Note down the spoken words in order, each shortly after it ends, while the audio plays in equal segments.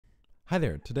Hi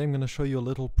there, today I'm going to show you a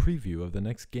little preview of the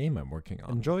next game I'm working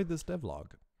on. Enjoy this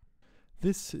devlog.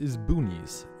 This is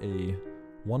Boonies, a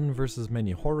one versus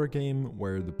many horror game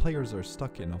where the players are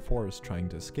stuck in a forest trying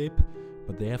to escape,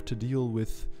 but they have to deal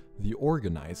with the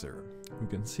organizer, who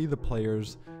can see the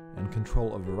players and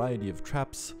control a variety of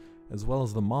traps, as well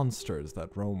as the monsters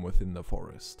that roam within the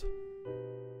forest.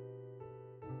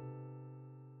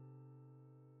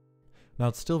 Now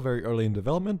it's still very early in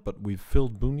development, but we've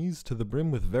filled Boonies to the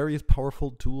brim with various powerful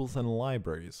tools and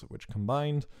libraries, which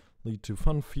combined lead to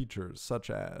fun features such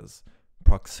as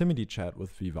proximity chat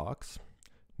with Vivox,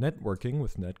 networking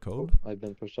with netcode, I've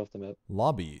been pushed off the map.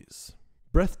 lobbies,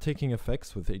 breathtaking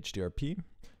effects with HDRP,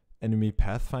 enemy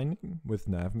pathfinding with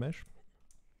navmesh,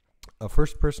 a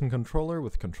first-person controller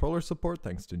with controller support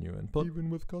thanks to new input, even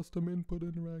with custom input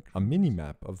interaction, a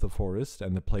mini-map of the forest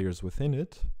and the players within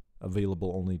it,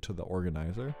 available only to the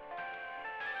organizer,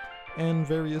 and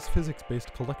various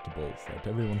physics-based collectibles that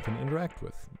everyone can interact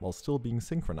with while still being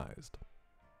synchronized.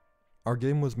 Our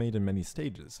game was made in many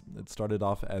stages. It started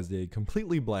off as a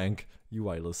completely blank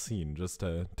UI-less scene just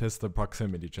to test the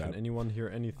proximity chat. Can anyone hear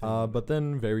anything? But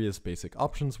then various basic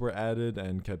options were added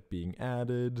and kept being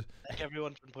added.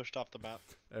 Everyone's been pushed off the map.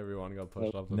 Everyone got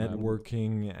pushed off the map.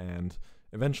 Networking, and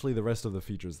eventually the rest of the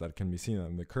features that can be seen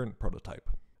on the current prototype.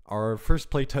 Our first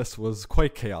playtest was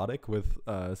quite chaotic with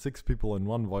 6 people in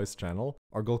one voice channel.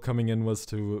 Our goal coming in was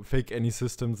to fake any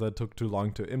systems that took too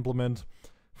long to implement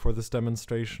for this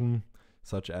demonstration,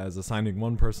 such as assigning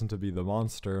one person to be the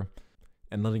monster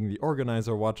and letting the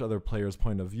organizer watch other players'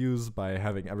 point of views by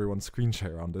having everyone screen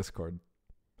share on Discord.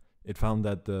 It found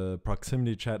that the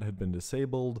proximity chat had been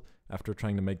disabled after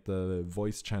trying to make the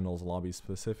voice channels lobby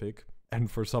specific, and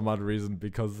for some odd reason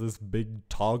because this big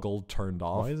toggle turned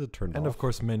off. Why is it turned off? And of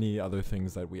course many other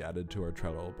things that we added to our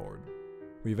Trello board.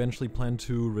 We eventually plan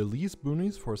to release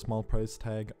Boonies for a small price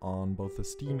tag on both the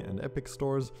Steam and Epic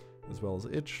stores, as well as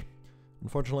itch.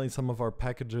 Unfortunately, some of our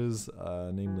packages,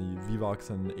 namely Vivox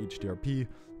and HDRP,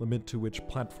 limit to which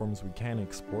platforms we can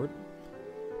export.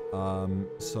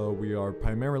 So we are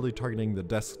primarily targeting the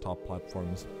desktop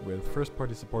platforms with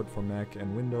first-party support for Mac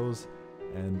and Windows,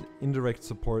 and indirect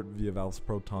support via Valve's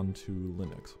Proton to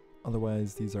Linux.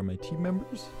 Otherwise, these are my team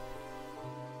members.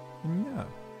 And yeah.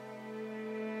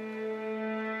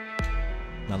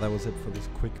 Now that was it for this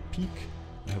quick peek.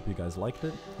 I hope you guys liked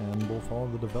it, and we'll follow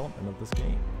the development of this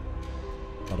game.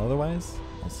 But otherwise,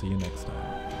 I'll see you next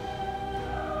time.